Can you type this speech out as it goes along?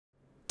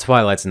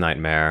Twilight's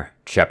Nightmare,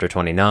 Chapter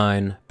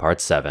 29,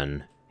 Part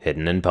 7,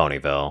 Hidden in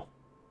Ponyville.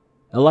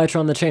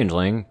 Elytron the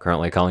Changeling,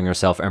 currently calling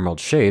herself Emerald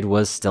Shade,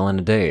 was still in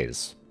a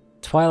daze.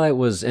 Twilight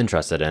was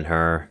interested in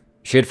her.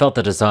 She had felt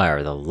the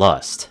desire, the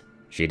lust.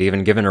 She'd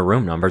even given her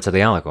room number to the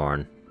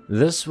Alicorn.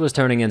 This was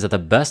turning into the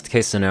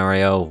best-case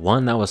scenario,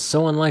 one that was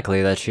so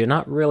unlikely that she had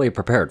not really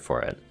prepared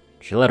for it.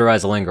 She let her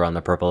eyes linger on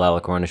the purple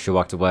Alicorn as she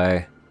walked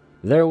away.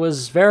 There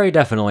was very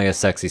definitely a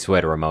sexy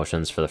sway to her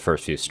emotions for the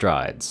first few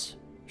strides.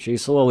 She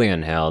slowly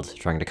inhaled,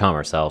 trying to calm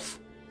herself.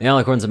 The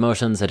Alicorn's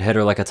emotions had hit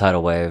her like a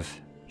tidal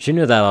wave. She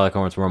knew that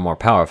Alicorns were more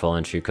powerful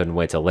and she couldn't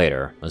wait till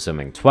later,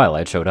 assuming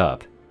Twilight showed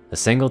up. A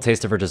single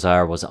taste of her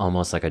desire was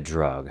almost like a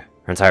drug.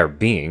 Her entire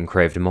being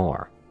craved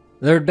more.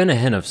 There had been a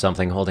hint of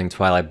something holding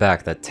Twilight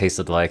back that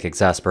tasted like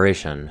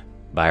exasperation.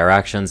 By her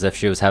actions, if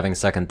she was having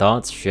second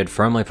thoughts, she had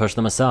firmly pushed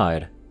them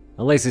aside.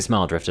 A lazy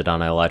smile drifted on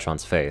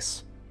Elytron's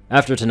face.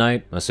 After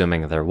tonight,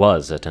 assuming there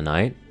was a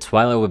tonight,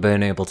 Twilight would have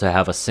been able to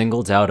have a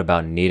single doubt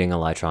about needing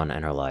Elytron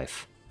in her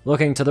life.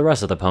 Looking to the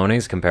rest of the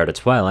ponies compared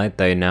to Twilight,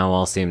 they now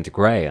all seemed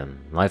gray and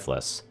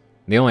lifeless.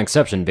 The only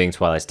exception being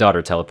Twilight's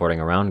daughter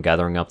teleporting around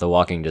gathering up the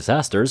walking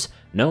disasters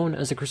known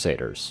as the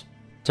Crusaders.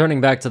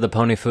 Turning back to the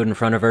pony food in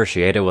front of her,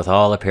 she ate it with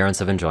all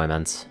appearance of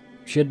enjoyment.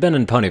 She had been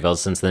in Ponyville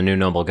since the new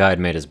noble guide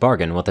made his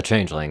bargain with the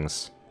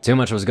changelings. Too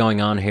much was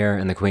going on here,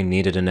 and the queen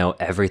needed to know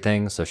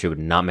everything so she would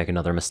not make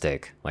another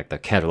mistake, like the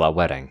Candlelight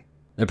wedding.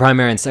 The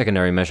primary and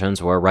secondary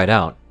missions were right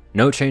out.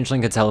 No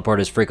changeling could teleport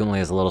as frequently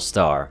as a little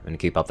star and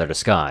keep up their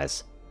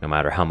disguise, no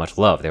matter how much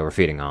love they were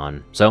feeding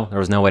on, so there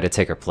was no way to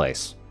take her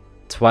place.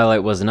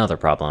 Twilight was another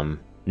problem.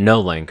 No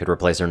link could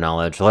replace her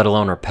knowledge, let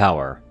alone her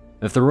power.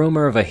 If the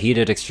rumor of a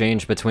heated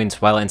exchange between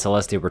Twilight and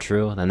Celestia were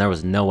true, then there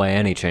was no way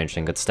any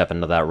changeling could step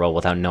into that role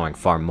without knowing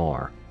far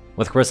more.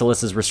 With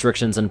Chrysalis's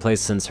restrictions in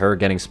place since her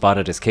getting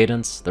spotted as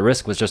Cadence, the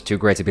risk was just too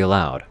great to be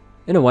allowed.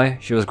 In a way,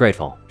 she was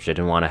grateful. She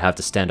didn't want to have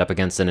to stand up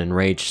against an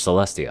enraged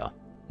Celestia.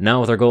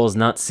 Now with her goals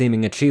not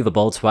seeming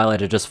achievable,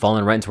 Twilight had just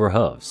fallen right into her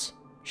hooves.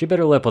 She bit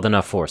her lip with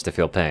enough force to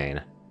feel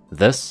pain.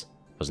 This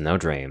was no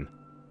dream.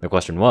 The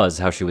question was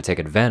how she would take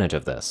advantage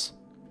of this.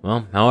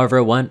 Well, however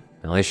it went,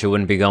 at least she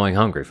wouldn't be going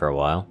hungry for a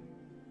while.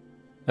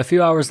 A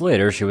few hours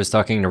later, she was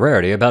talking to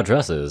Rarity about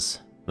dresses.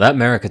 That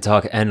mare could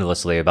talk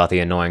endlessly about the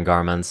annoying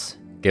garments.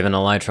 Given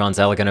Elytron's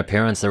elegant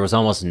appearance, there was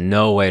almost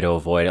no way to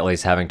avoid at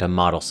least having to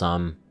model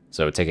some.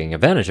 So taking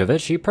advantage of it,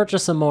 she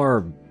purchased some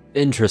more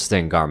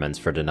interesting garments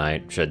for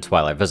tonight, should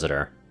Twilight visit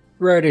her.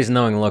 Rarity's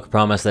knowing look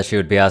promised that she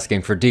would be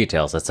asking for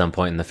details at some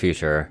point in the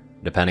future.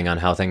 Depending on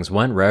how things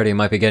went, Rarity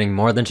might be getting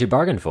more than she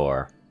bargained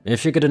for. If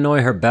she could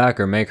annoy her back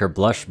or make her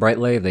blush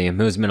brightly, the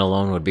amusement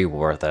alone would be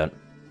worth it.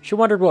 She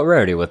wondered what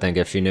Rarity would think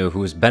if she knew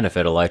whose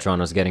benefit Elytron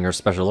was getting her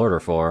special order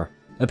for.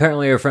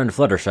 Apparently her friend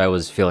Fluttershy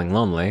was feeling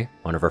lonely.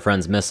 One of her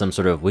friends missed some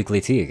sort of weekly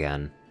tea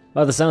again.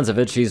 By the sounds of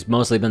it, she's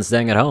mostly been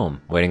staying at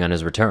home, waiting on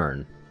his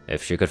return.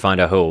 If she could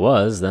find out who it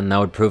was, then that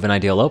would prove an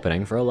ideal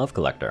opening for a love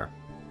collector.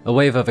 A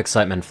wave of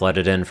excitement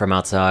flooded in from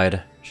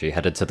outside. She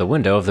headed to the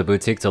window of the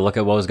boutique to look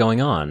at what was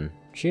going on.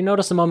 She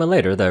noticed a moment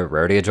later that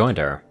Rarity had joined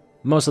her.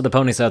 Most of the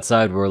ponies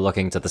outside were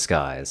looking to the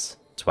skies.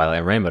 Twilight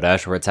and Rainbow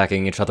Dash were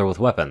attacking each other with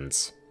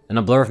weapons. In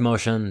a blur of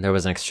motion, there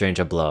was an exchange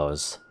of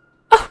blows.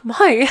 Oh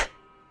my!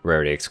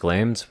 Rarity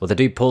exclaimed, with a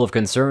deep pull of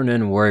concern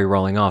and worry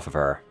rolling off of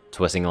her,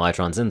 twisting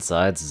Elytron's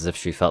insides as if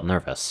she felt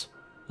nervous.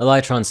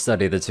 Elytron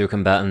studied the two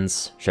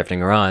combatants,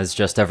 shifting her eyes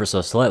just ever so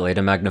slightly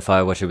to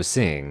magnify what she was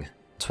seeing.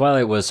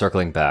 Twilight was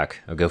circling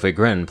back, a goofy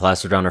grin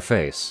plastered on her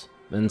face.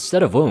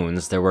 Instead of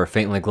wounds, there were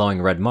faintly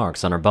glowing red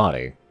marks on her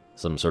body.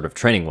 Some sort of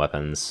training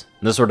weapons.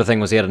 This sort of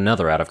thing was yet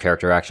another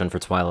out-of-character action for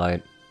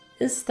Twilight.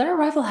 Is there a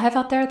rival hive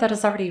out there that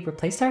has already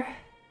replaced her?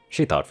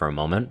 She thought for a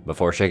moment,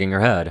 before shaking her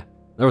head.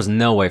 There was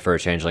no way for a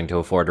changeling to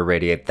afford to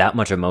radiate that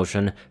much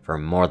emotion for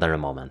more than a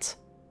moment.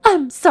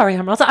 I'm sorry,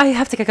 Emerald. I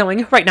have to get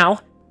going, right now.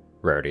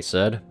 Rarity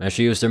said, as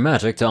she used her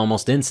magic to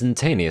almost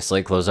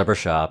instantaneously close up her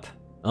shop.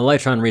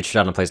 Elytron reached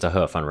out and placed a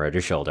hoof on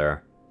Rarity's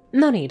shoulder.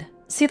 No need.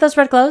 See those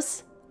red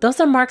glows? Those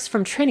are marks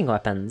from training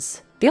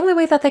weapons. The only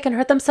way that they can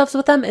hurt themselves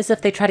with them is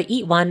if they try to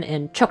eat one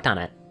and choked on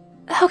it.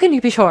 How can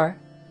you be sure?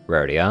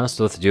 Rarity asked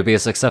with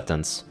dubious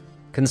acceptance.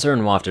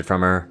 Concern wafted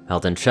from her,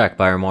 held in check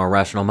by her more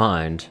rational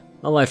mind.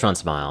 Elytron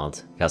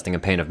smiled, casting a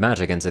pane of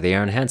magic into the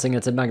air, enhancing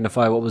it to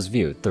magnify what was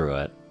viewed through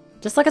it.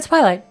 Just like a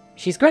Twilight,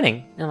 she's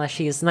grinning. Unless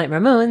she's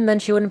Nightmare Moon, then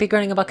she wouldn't be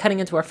grinning about cutting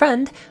into her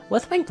friend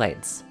with wing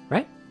blades,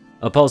 right?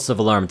 A pulse of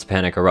alarmed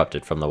panic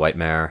erupted from the white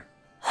mare.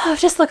 Oh,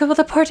 just look at what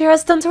the poor dear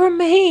has done to her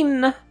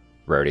mane!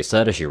 Rarity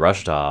said as she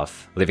rushed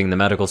off, leaving the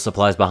medical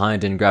supplies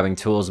behind and grabbing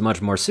tools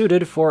much more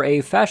suited for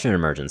a fashion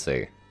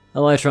emergency.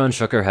 Elytron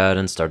shook her head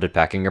and started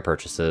packing her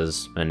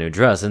purchases, a new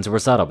dress into her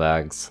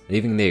saddlebags,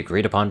 leaving the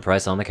agreed-upon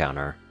price on the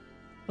counter.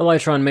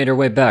 Elytron made her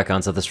way back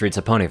onto the streets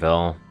of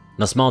Ponyville.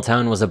 The small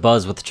town was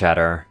abuzz with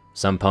chatter.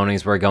 Some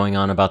ponies were going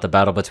on about the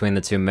battle between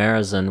the two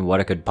mares and what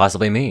it could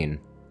possibly mean.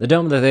 The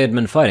dome that they had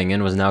been fighting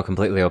in was now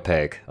completely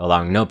opaque,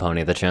 allowing no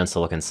pony the chance to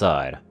look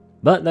inside.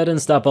 But that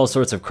didn't stop all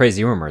sorts of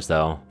crazy rumors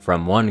though,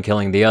 from one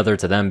killing the other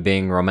to them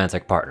being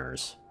romantic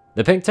partners.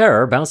 The Pink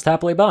Terror bounced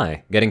happily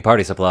by, getting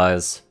party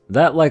supplies.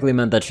 That likely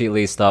meant that she at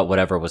least thought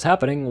whatever was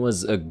happening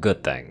was a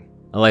good thing.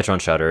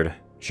 Elytron shuddered.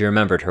 She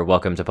remembered her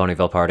welcome to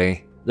Ponyville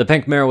party. The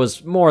pink mare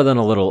was more than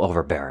a little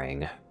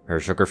overbearing. Her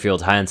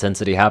sugar-fueled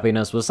high-intensity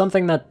happiness was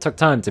something that took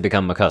time to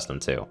become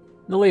accustomed to.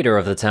 The leader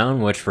of the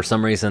town, which for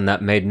some reason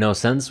that made no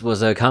sense,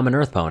 was a common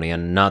Earth pony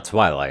and not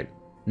Twilight.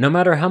 No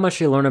matter how much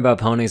she learned about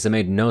ponies, it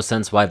made no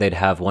sense why they'd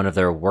have one of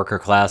their worker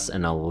class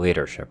in a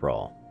leadership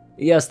role.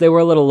 Yes, they were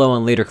a little low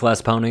on leader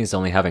class ponies,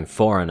 only having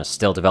 4 and a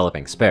still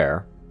developing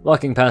spare.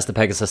 Walking past the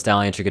Pegasus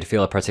stallion, she could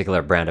feel a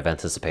particular brand of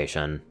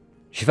anticipation.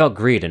 She felt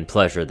greed and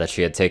pleasure that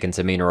she had taken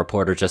to mean a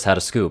reporter just had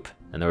a scoop,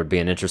 and there would be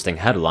an interesting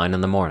headline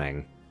in the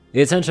morning.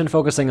 The attention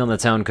focusing on the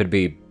town could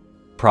be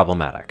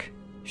problematic.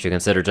 She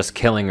considered just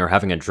killing or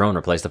having a drone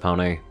replace the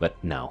pony,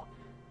 but no.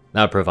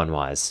 That would prove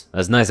unwise.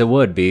 As nice it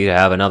would be to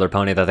have another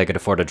pony that they could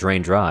afford to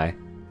drain dry.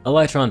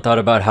 Elytron thought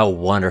about how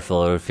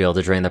wonderful it would feel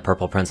to drain the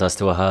purple princess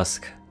to a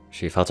husk.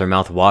 She felt her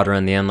mouth water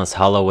and the endless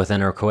hollow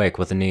within her quake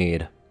with the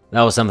need.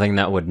 That was something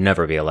that would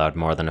never be allowed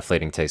more than a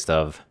fleeting taste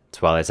of.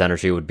 Twilight's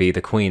energy would be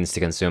the queen's to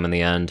consume in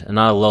the end, and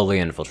not a lowly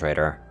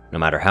infiltrator, no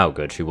matter how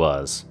good she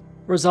was.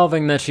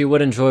 Resolving that she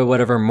would enjoy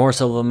whatever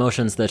morsel of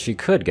emotions that she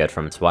could get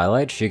from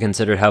Twilight, she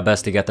considered how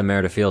best to get the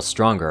mare to feel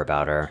stronger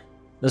about her.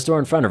 The store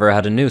in front of her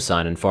had a new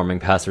sign informing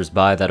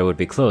passers-by that it would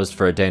be closed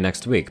for a day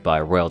next week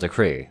by royal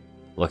decree.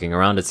 Looking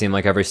around, it seemed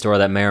like every store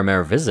that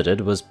Mare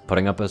visited was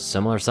putting up a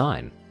similar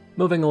sign.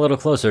 Moving a little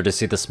closer to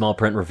see the small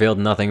print revealed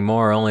nothing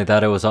more, only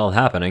that it was all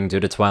happening due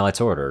to Twilight's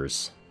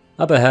orders.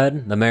 Up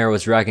ahead, the mayor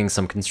was dragging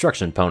some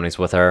construction ponies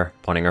with her,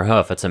 pointing her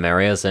hoof at some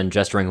areas and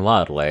gesturing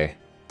loudly.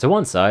 To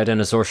one side, an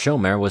Azor show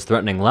mare was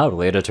threatening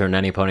loudly to turn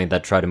any pony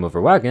that tried to move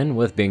her wagon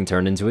with being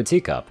turned into a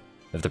teacup.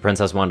 If the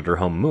princess wanted her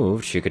home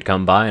moved, she could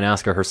come by and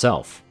ask her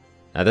herself.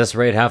 At this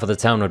rate, half of the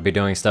town would be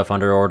doing stuff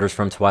under orders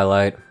from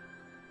Twilight.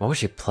 What was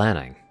she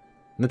planning?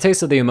 The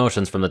taste of the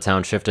emotions from the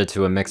town shifted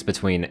to a mix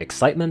between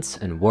excitement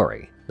and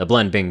worry, the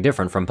blend being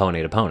different from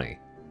pony to pony.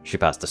 She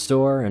passed a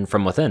store, and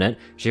from within it,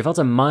 she felt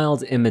a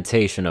mild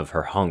imitation of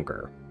her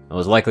hunger. It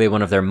was likely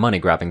one of their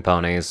money-grabbing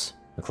ponies,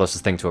 the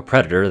closest thing to a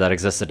predator that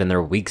existed in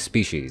their weak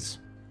species.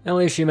 At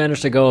least she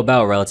managed to go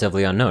about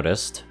relatively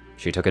unnoticed.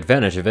 She took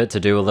advantage of it to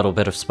do a little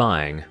bit of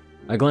spying.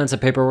 A glance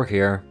at paperwork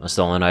here, a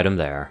stolen item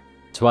there.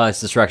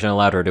 Twilight's distraction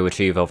allowed her to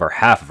achieve over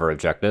half of her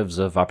objectives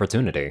of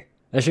opportunity.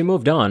 As she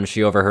moved on,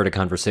 she overheard a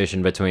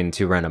conversation between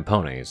 2 random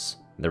ponies.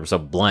 They were so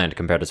bland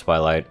compared to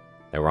Twilight,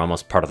 they were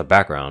almost part of the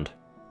background.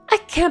 I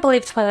can't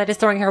believe Twilight is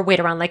throwing her weight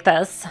around like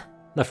this,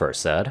 The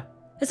first said.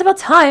 It's about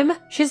time.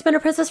 She's been a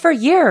princess for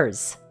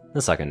years.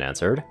 The second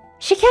answered.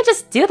 She can't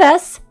just do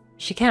this.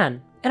 She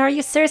can. And are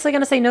you seriously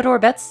gonna say no to her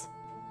bits?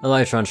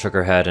 Elytron shook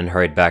her head and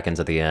hurried back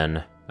into the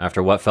inn.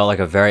 After what felt like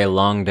a very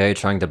long day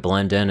trying to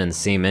blend in and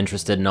seem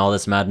interested in all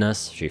this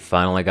madness, she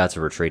finally got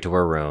to retreat to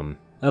her room.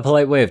 A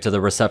polite wave to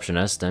the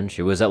receptionist, and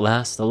she was at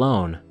last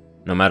alone.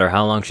 No matter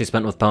how long she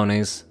spent with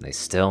ponies, they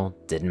still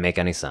didn't make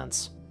any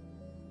sense.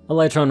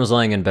 Elytron was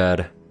laying in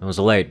bed. It was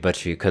late, but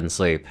she couldn't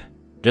sleep.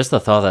 Just the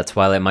thought that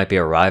Twilight might be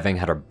arriving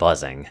had her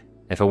buzzing.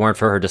 If it weren't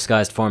for her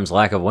disguised form's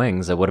lack of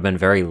wings, it would have been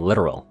very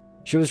literal.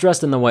 She was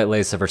dressed in the white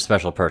lace of her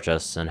special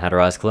purchase, and had her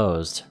eyes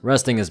closed,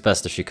 resting as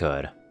best as she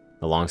could.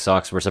 The long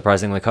socks were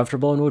surprisingly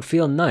comfortable and would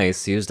feel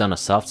nice used on a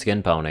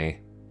soft-skinned pony.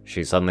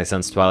 She suddenly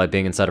sensed Twilight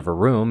being inside of her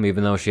room,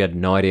 even though she had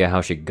no idea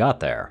how she got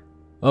there.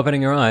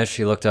 Opening her eyes,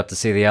 she looked up to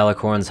see the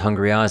alicorn's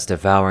hungry eyes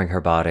devouring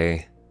her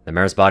body. The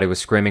mare's body was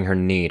screaming her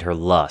need, her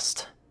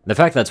lust. The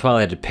fact that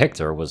Twilight had picked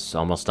her was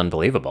almost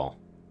unbelievable.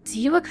 Do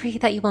you agree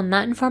that you will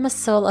not inform a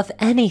soul of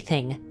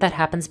anything that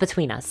happens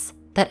between us?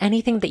 That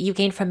anything that you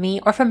gain from me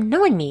or from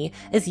knowing me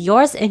is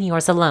yours and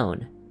yours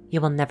alone?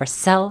 You will never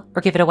sell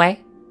or give it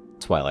away?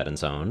 Twilight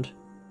intoned.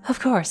 Of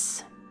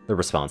course. The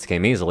response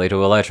came easily to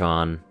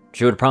Elytron.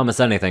 She would promise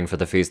anything for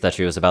the feast that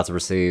she was about to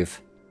receive.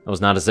 It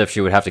was not as if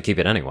she would have to keep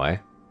it anyway.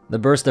 The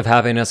burst of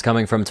happiness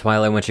coming from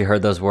Twilight when she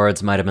heard those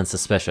words might have been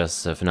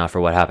suspicious, if not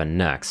for what happened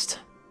next.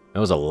 It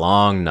was a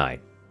long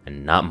night,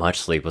 and not much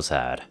sleep was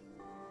had.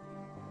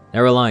 They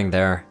were lying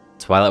there.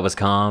 Twilight was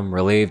calm,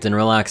 relieved, and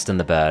relaxed in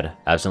the bed,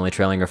 absently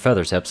trailing her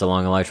feather tips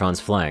along Elytron's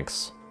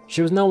flanks.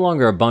 She was no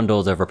longer a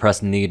bundle of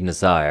repressed need and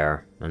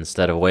desire.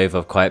 Instead, a wave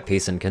of quiet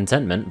peace and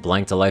contentment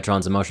blanked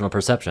Elytron's emotional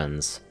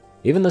perceptions.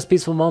 Even this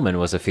peaceful moment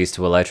was a feast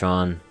to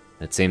Elytron.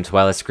 It seemed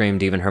Twilight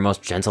screamed even her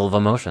most gentle of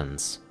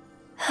emotions.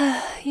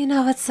 You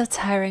know, it's so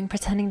tiring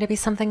pretending to be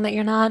something that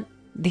you're not.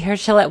 The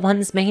urge to let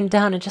one's mane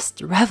down and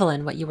just revel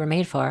in what you were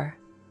made for.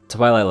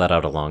 Twilight let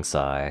out a long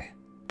sigh.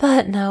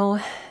 But no,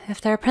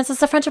 if their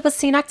princess of friendship was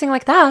seen acting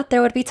like that,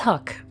 there would be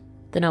talk.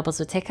 The nobles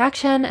would take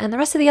action, and the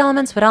rest of the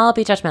elements would all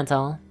be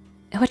judgmental.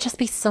 It would just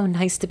be so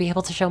nice to be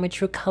able to show my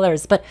true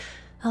colors, but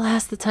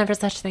alas, the time for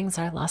such things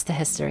are lost to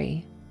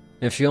history.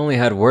 If she only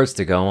had words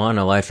to go on,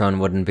 Elytron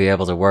wouldn't be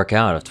able to work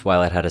out if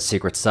Twilight had a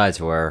secret side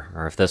to her,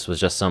 or if this was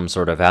just some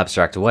sort of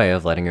abstract way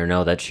of letting her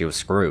know that she was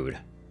screwed.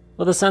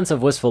 With a sense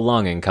of wistful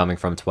longing coming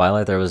from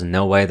Twilight, there was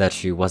no way that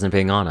she wasn't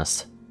being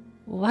honest.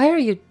 Why are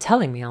you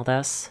telling me all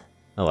this?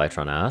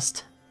 Elytron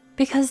asked.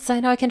 Because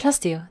I know I can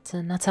trust you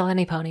to not tell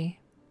any pony.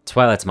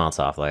 Twilight smiled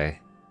softly.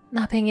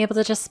 Not being able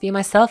to just be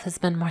myself has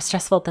been more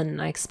stressful than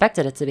I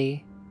expected it to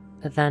be.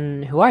 But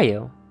then, who are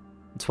you?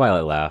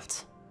 Twilight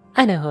laughed.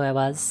 I know who I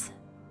was.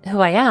 Who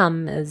I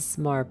am is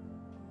more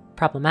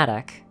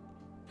problematic.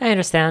 I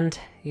understand,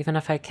 even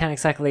if I can't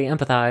exactly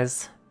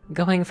empathize.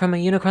 Going from a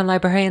unicorn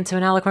librarian to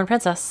an alicorn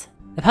princess.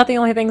 About the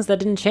only things that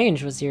didn't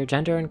change was your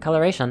gender and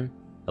coloration.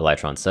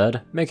 Elytron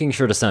said, making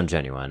sure to sound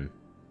genuine.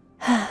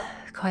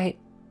 Quite.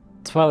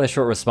 Twilight's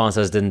short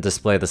responses didn't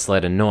display the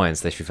slight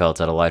annoyance that she felt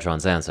at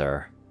Elytron's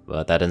answer,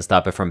 but that didn't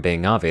stop it from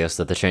being obvious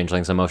that the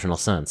changeling's emotional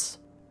sense.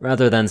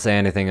 Rather than say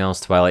anything else,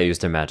 Twilight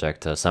used her magic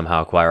to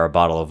somehow acquire a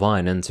bottle of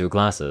wine and 2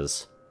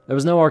 glasses. There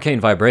was no arcane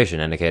vibration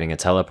indicating a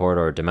teleport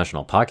or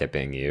dimensional pocket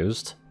being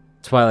used.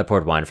 Twilight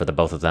poured wine for the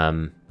both of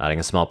them, adding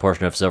a small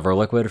portion of silver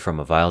liquid from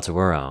a vial to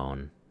her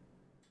own.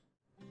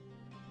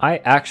 I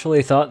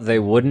actually thought they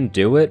wouldn't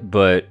do it,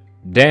 but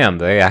damn,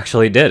 they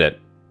actually did it.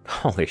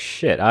 Holy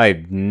shit,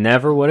 I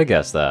never would have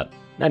guessed that.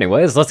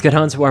 Anyways, let's get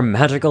on to our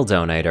magical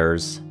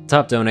donators.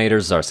 Top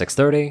donators are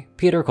 630,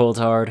 Peter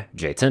Coulthard,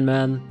 J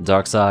Tinman,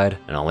 Darkside,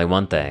 and Only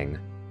One Thing.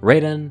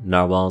 Raiden,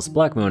 Narwhals,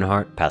 Black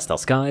Moonheart, Pastel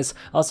Skies,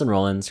 Austin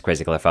Rollins,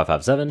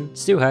 CrazyColor557,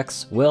 Stu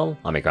Hex, Will,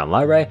 Omicron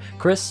Lyrae,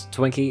 Chris,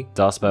 Twinkie,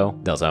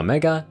 Dospo, Delta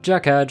Omega,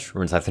 Jack Hadge,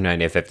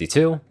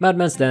 RuneScyther9852,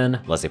 Madman's Den,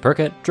 Leslie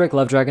Perkett, Drake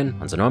Lovedragon,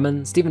 Hunter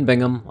Norman, Stephen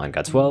Bingham,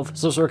 LineGod12,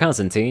 Sorcerer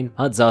Constantine,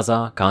 Hud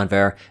Zaza,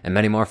 Conver, and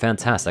many more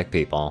fantastic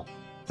people.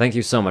 Thank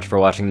you so much for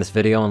watching this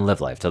video and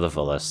live life to the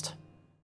fullest.